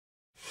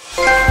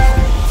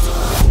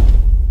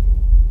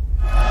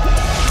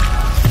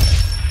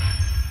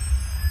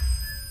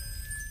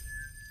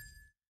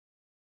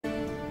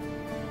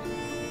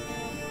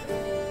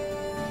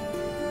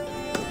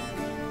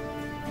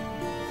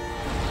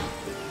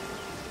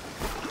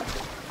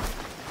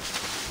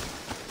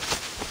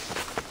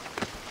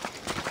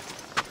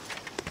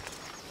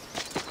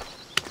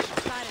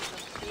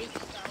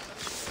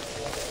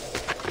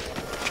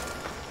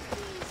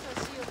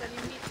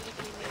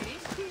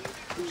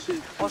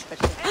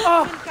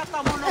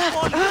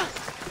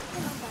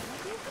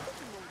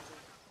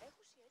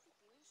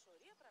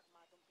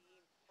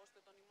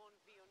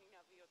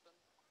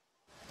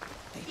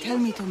They tell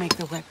me to make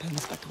the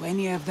weapons, but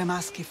any of them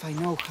ask if I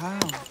know how.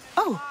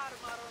 Oh,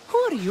 who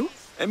are you?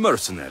 A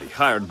mercenary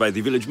hired by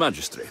the village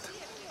magistrate.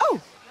 Oh,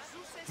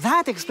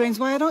 that explains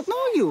why I don't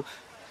know you.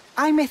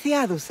 I'm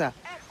Methiadusa.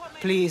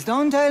 Please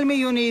don't tell me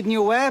you need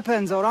new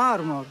weapons or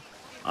armor.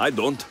 I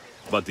don't,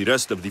 but the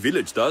rest of the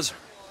village does.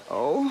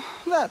 Oh,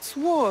 that's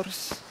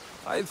worse.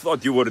 I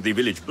thought you were the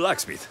village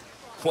blacksmith.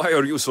 Why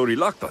are you so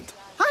reluctant?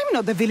 I'm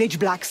not the village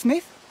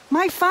blacksmith.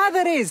 My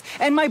father is,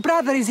 and my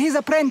brother is his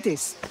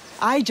apprentice.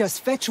 I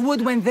just fetch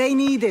wood when they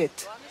need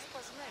it.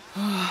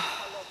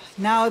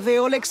 Now they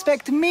all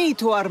expect me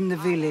to arm the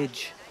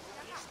village.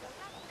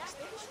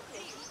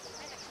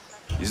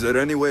 Is there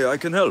any way I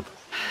can help?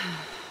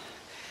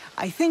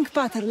 I think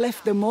Pater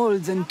left the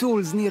molds and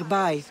tools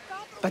nearby,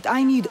 but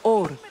I need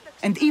ore,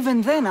 and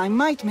even then I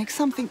might make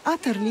something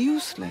utterly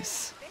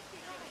useless.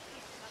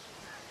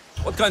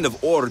 What kind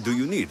of ore do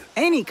you need?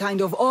 Any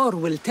kind of ore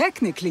will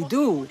technically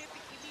do,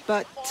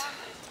 but...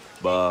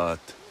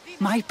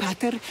 My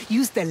pater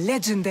used the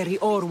legendary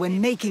ore when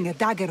making a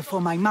dagger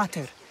for my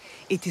mater.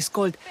 It is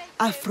called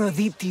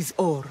Aphrodite's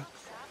ore.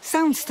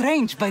 Sounds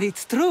strange, but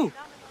it's true.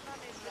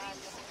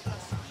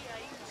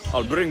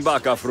 I'll bring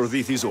back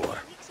Aphrodite's ore.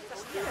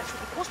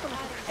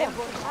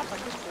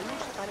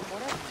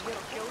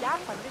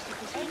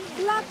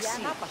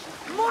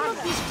 Μόνο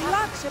τις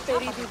πλάξε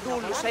περί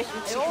διδούλους έχει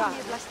ψυχά.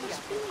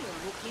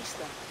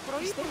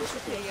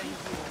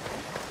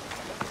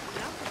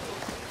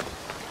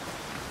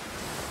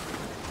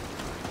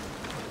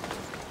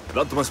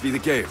 That must be the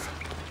cave.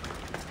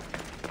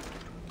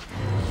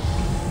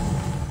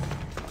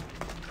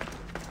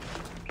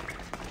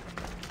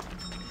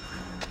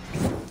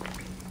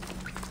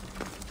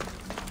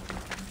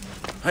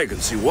 I can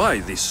see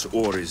why this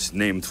ore is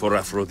named for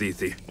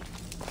Aphrodite.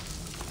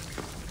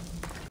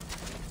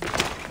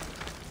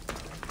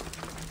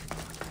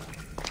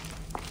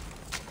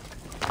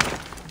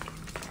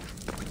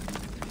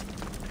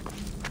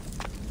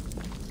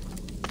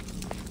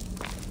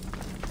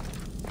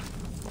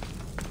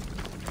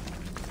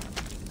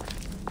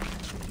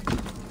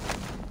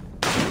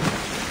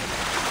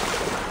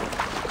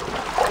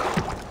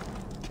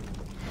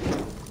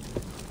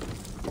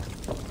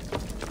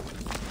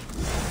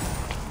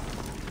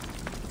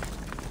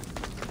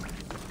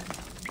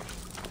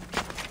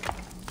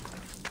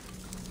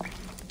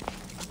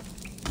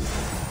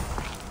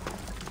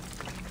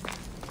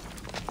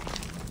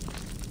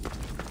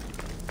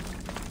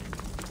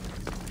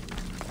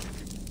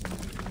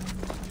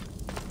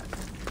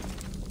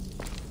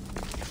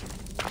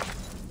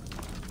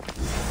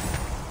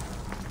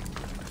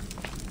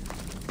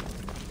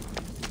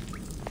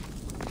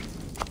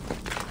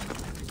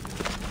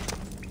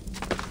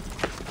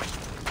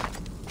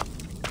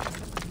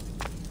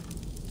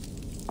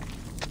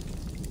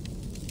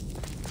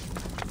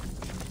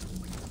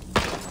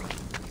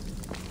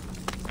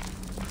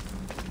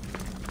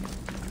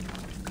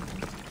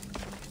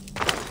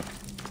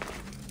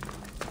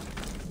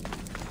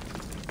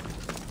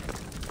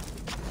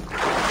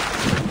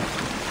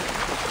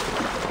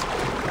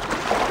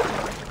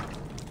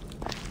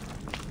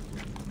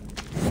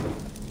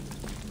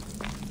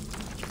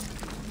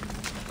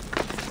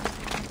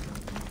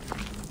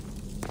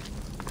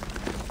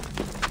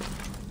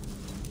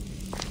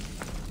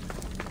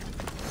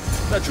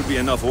 That should be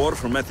enough ore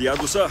from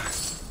Methiadusa.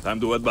 Time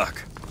to head back.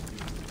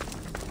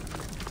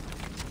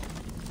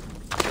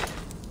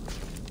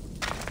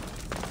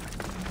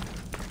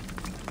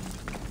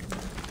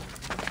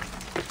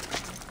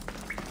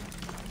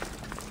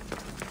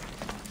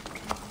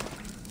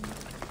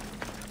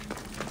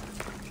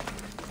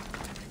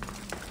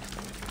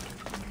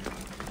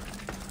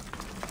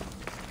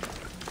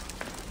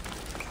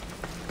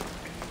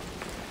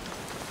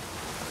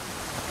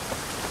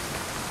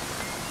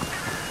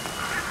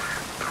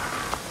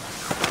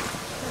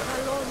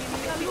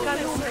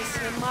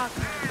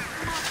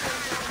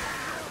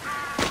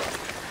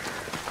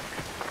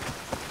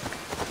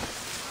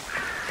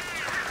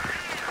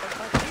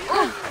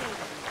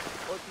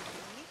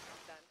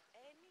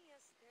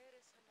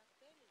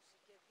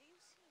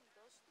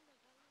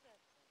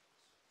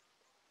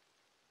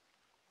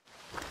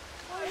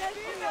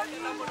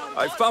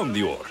 I found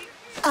the ore.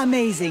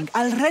 Amazing.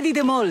 I'll ready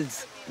the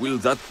molds. Will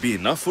that be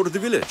enough for the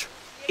village?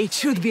 It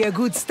should be a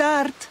good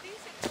start.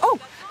 Oh,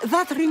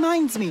 that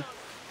reminds me.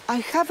 I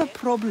have a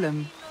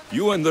problem.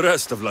 You and the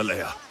rest of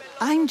Lalaia.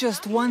 I'm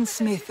just one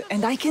smith,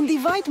 and I can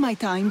divide my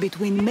time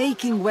between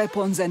making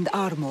weapons and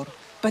armor,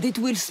 but it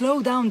will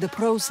slow down the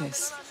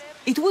process.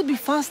 It would be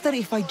faster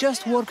if I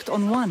just worked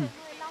on one.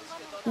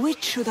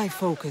 Which should I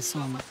focus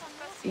on?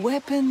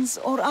 Weapons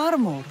or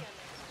armor?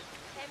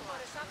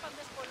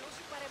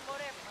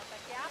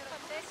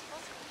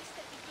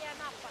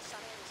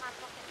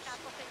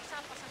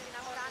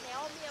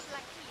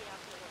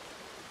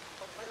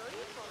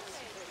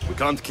 We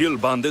can't kill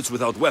bandits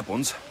without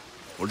weapons.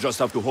 We'll just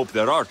have to hope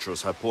their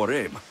archers have poor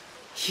aim.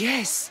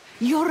 Yes,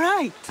 you're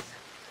right.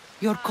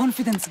 Your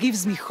confidence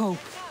gives me hope.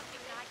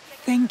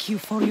 Thank you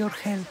for your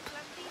help.